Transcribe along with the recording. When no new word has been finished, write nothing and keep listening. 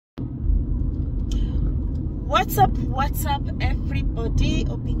What's up everybody,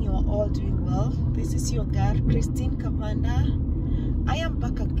 hoping you're all doing well. This is your girl Christine Kapanda. I am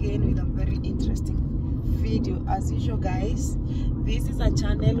back again with a very interesting video as usual, guys. This is a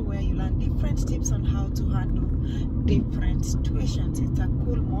channel where you learn different tips on how to handle different situations. It's a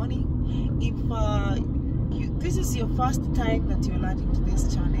cool morning. If this is your first time that you're learning to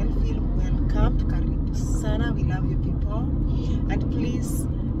this channel, feel welcomed. Karibu sana, we love you people, and please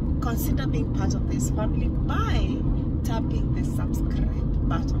consider being part of this family by tapping the subscribe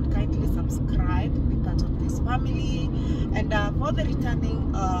button. Kindly subscribe, be part of this family. And for the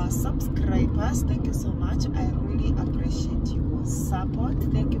returning subscribers, thank you so much. I really appreciate your support.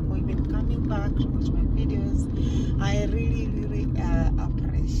 Thank you for even coming back to watch my videos. I really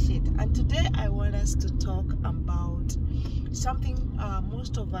appreciate. And today I want us to talk about something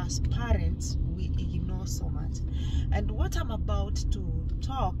most of us parents we ignore so much. And what I'm about to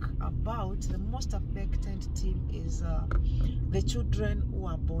talk about, the most affected team is the children who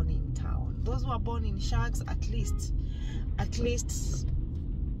are born in town. Those who are born in shacks, at least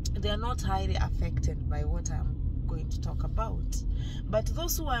they are not highly affected by what I'm going to talk about. But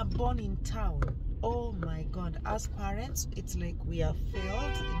those who are born in town, oh my God, as parents, it's like we have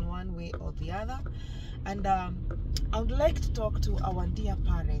failed in one way or the other. And I would like to talk to our dear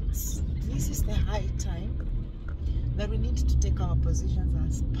parents. This is the high time that we need to take our positions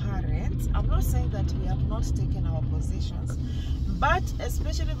as parents. I'm not saying that we have not taken our positions, but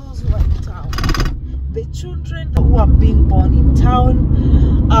especially those who are in town, the children who are being born in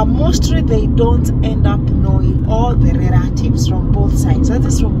town, mostly they don't end up knowing all the relatives from both sides. That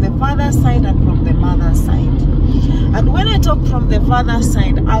is from the father's side and from the mother's side. And when I talk from the father's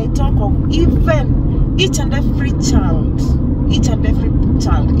side, I talk of even each and every child.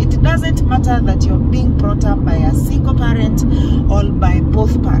 It doesn't matter that you're being brought up by a single parent or by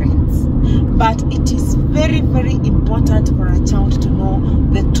both parents, but it is very important for a child to know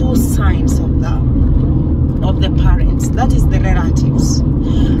the two sides of the parents, that is the relatives.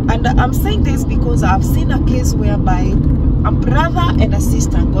 And I'm saying this because I've seen a case whereby a brother and a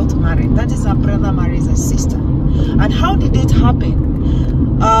sister got married. That is, a brother marries a sister. And how did it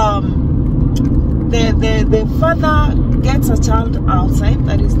happen? The father gets a child outside,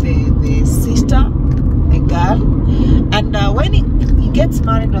 that is the sister, the girl, and when he gets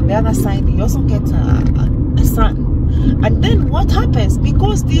married on the other side, he also gets a son. And then what happens,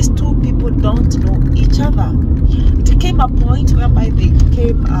 because these two people don't know each other, it came a point whereby they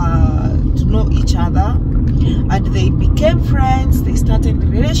came to know each other, and they became friends. They started a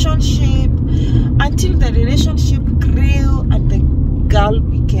relationship until the relationship grew and the girl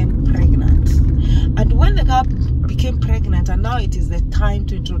became pregnant. And when the girl became pregnant, and now it is the time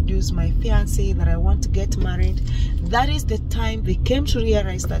to introduce my fiancé, that I want to get married, that is the time they came to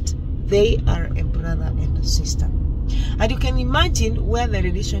realize that they are a brother and a sister. And you can imagine where the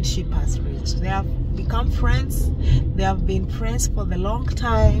relationship has reached. They have become friends. They have been friends for the long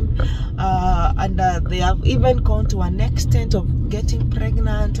time, and they have even gone to an extent of getting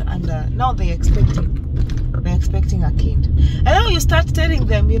pregnant, and now they're expecting a kid. And now you start telling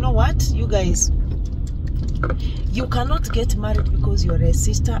them, you know what, you guys, you cannot get married because you're a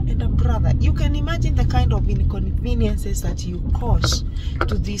sister and a brother. You can imagine the kind of inconveniences that you cause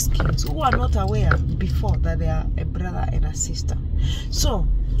to these kids who are not aware before that they are a brother and a sister. So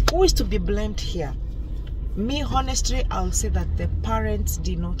who is to be blamed here? Me, honestly, I'll say that the parents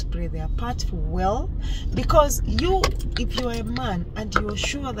did not play their part well, because if you're a man and you're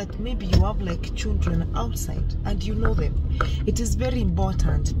sure that maybe you have like children outside and you know them, it is very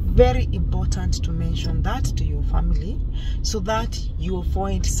important to mention that to your family so that you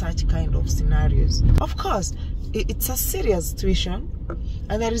avoid such kind of scenarios. Of course, it's a serious situation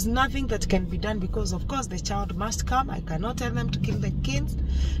and there is nothing that can be done, because of course the child must come. I cannot tell them to kill the kids,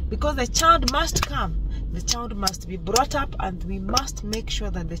 because the child must come. The child must be brought up, and we must make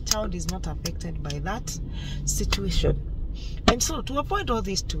sure that the child is not affected by that situation. And so to avoid all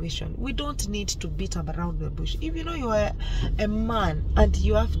this situation, we don't need to beat around the bush. If you know you are a man and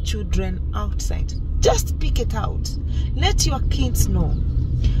you have children outside, just speak it out. Let your kids know.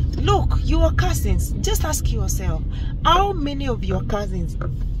 Look, your cousins, just ask yourself, how many of your cousins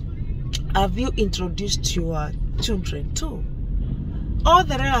have you introduced your children to? All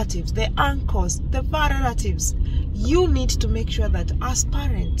the relatives, the uncles, the far relatives, you need to make sure that as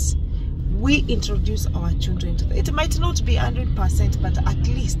parents, we introduce our children to them. It might not be 100%, but at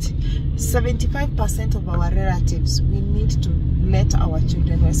least 75% of our relatives, we need to let our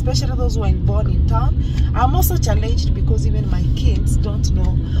children know, especially those who are born in town. I'm also challenged because even my kids don't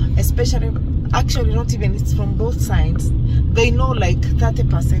know, especially actually not even, it's from both sides, they know like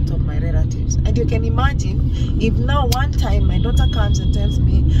 30% of my relatives. And you can imagine if now one time my daughter comes and tells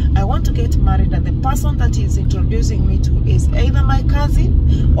me I want to get married, and the person that is introducing me to is either my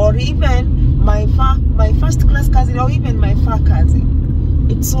cousin or even my first class cousin or even my far cousin.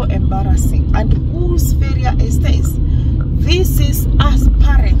 It's so embarrassing. And whose failure is this? This is us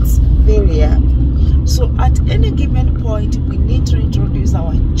parents' failure. So at any given point, we need to introduce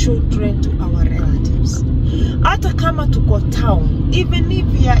our children to our relatives. Hata kama tuko town, even if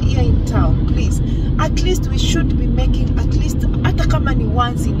we are here in town, please, at least we should be making at least, hata kama ni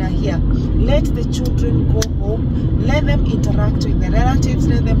once in a year, let the children go home, let them interact with the relatives,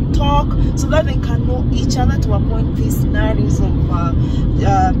 let them talk, so that they can know each other, to avoid these scenarios of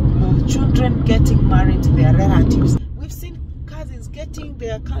children getting married to their relatives. We've seen cousins getting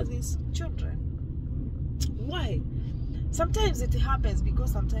their cousins' children. Why? Sometimes it happens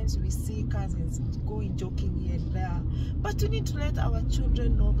because sometimes we see cousins going joking here and there, but we need to let our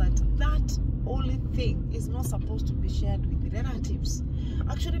children know that that only thing is not supposed to be shared with the relatives.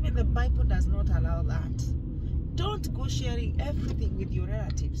 Actually, even the Bible does not allow that. Don't go sharing everything with your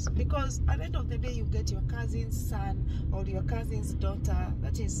relatives, because at the end of the day you get your cousin's son or your cousin's daughter,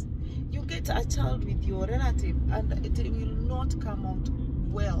 that is, you get a child with your relative, and it will not come out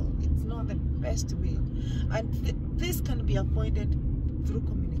well. It's not the best way, and this can be avoided through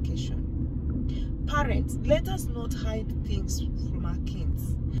communication. Parents, let us not hide things from our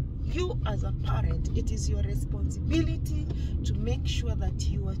kids. You as a parent, it is your responsibility to make sure that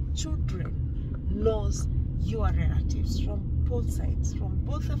your children knows your relatives from both sides, from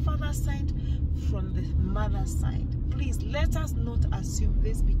both the father's side, from the mother's side. Please let us not assume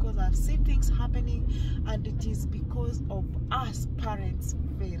this, because I've seen things happening and it is because of us parents'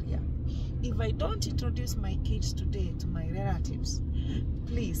 failure. If I don't introduce my kids today to my relatives,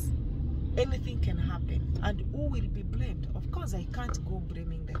 please, anything can happen. And who will be blamed? Of course, I can't go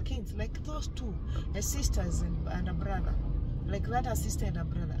blaming the kids. Like those two, a sister and a brother. Like that, a sister and a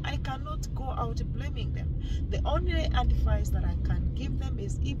brother. I cannot go out blaming them. The only advice that I can give them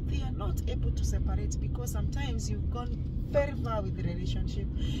is if they are not able to separate, because sometimes you've gone very far with the relationship,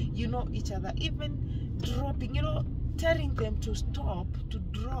 you know each other, even dropping, you know, telling them to stop, to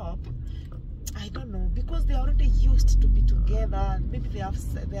drop, I don't know, because they are already used to be together. Maybe they have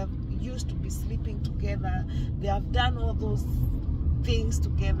used to be sleeping together. They have done all those things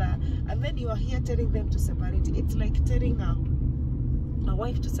together, and then you are here telling them to separate. It's like telling a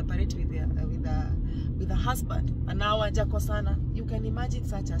wife to separate with a husband, and now wajakosana. You can imagine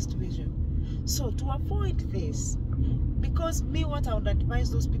such a situation. So to avoid this, because what I would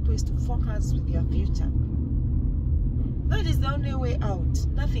advise those people is to focus with their future. That is the only way out,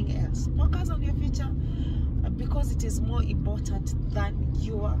 nothing else. Focus on your future, because it is more important than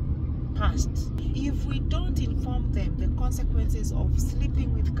your past. If we don't inform them the consequences of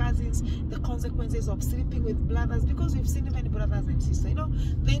sleeping with cousins, the consequences of sleeping with brothers, because we've seen even brothers and sisters, you know,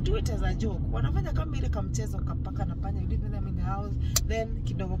 they do it as a joke. Wanafanya kama ile kamchezo kapaka na panya, you leave them in the house, then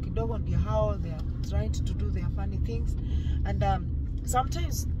kidogo kidogo ndio how they are trying to do their funny things, and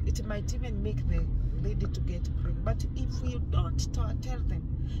sometimes it might even make the lady to get pregnant. But if you don't tell them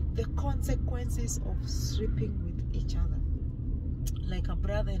the consequences of sleeping with each other, like a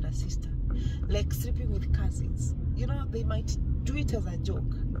brother and a sister, like sleeping with cousins, you know, they might do it as a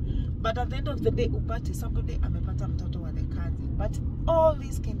joke, but at the end of the day upate somebody amepata mtoto wa the cousin. But all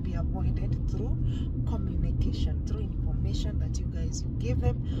this can be avoided through communication, through information that you guys give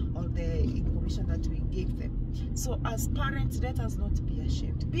them, or the information that we give them. So as parents, let us not be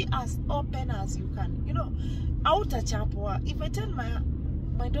ashamed. Be as open as you can. You know, outachapwa. If I tell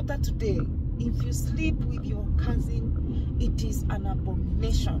my daughter today, if you sleep with your cousin, it is an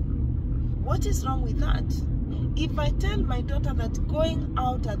abomination. What is wrong with that? If I tell my daughter that going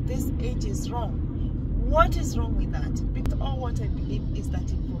out at this age is wrong, what is wrong with that? Because all what I believe is that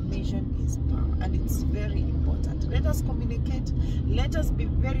information is power, and it's very important. Let us communicate. Let us be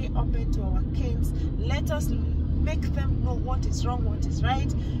very open to our kids. Let us make them know what is wrong, what is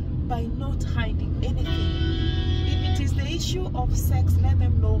right, by not hiding anything. If it is the issue of sex, let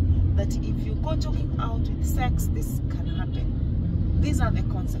them know that if you go joking out with sex, this can happen. These are the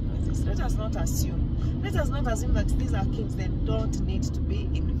consequences. Let us not assume. Let us not assume that these are kids that don't need to be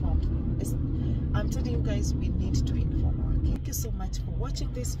informed. I'm telling you guys, we need to inform our kids. Thank you so much for watching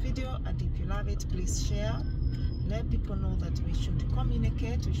this video, and if you love it, please share. Let people know that we should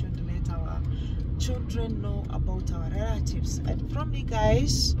communicate. We should let our children know about our relatives. And from me,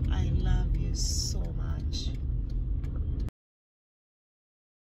 guys, I love you so much.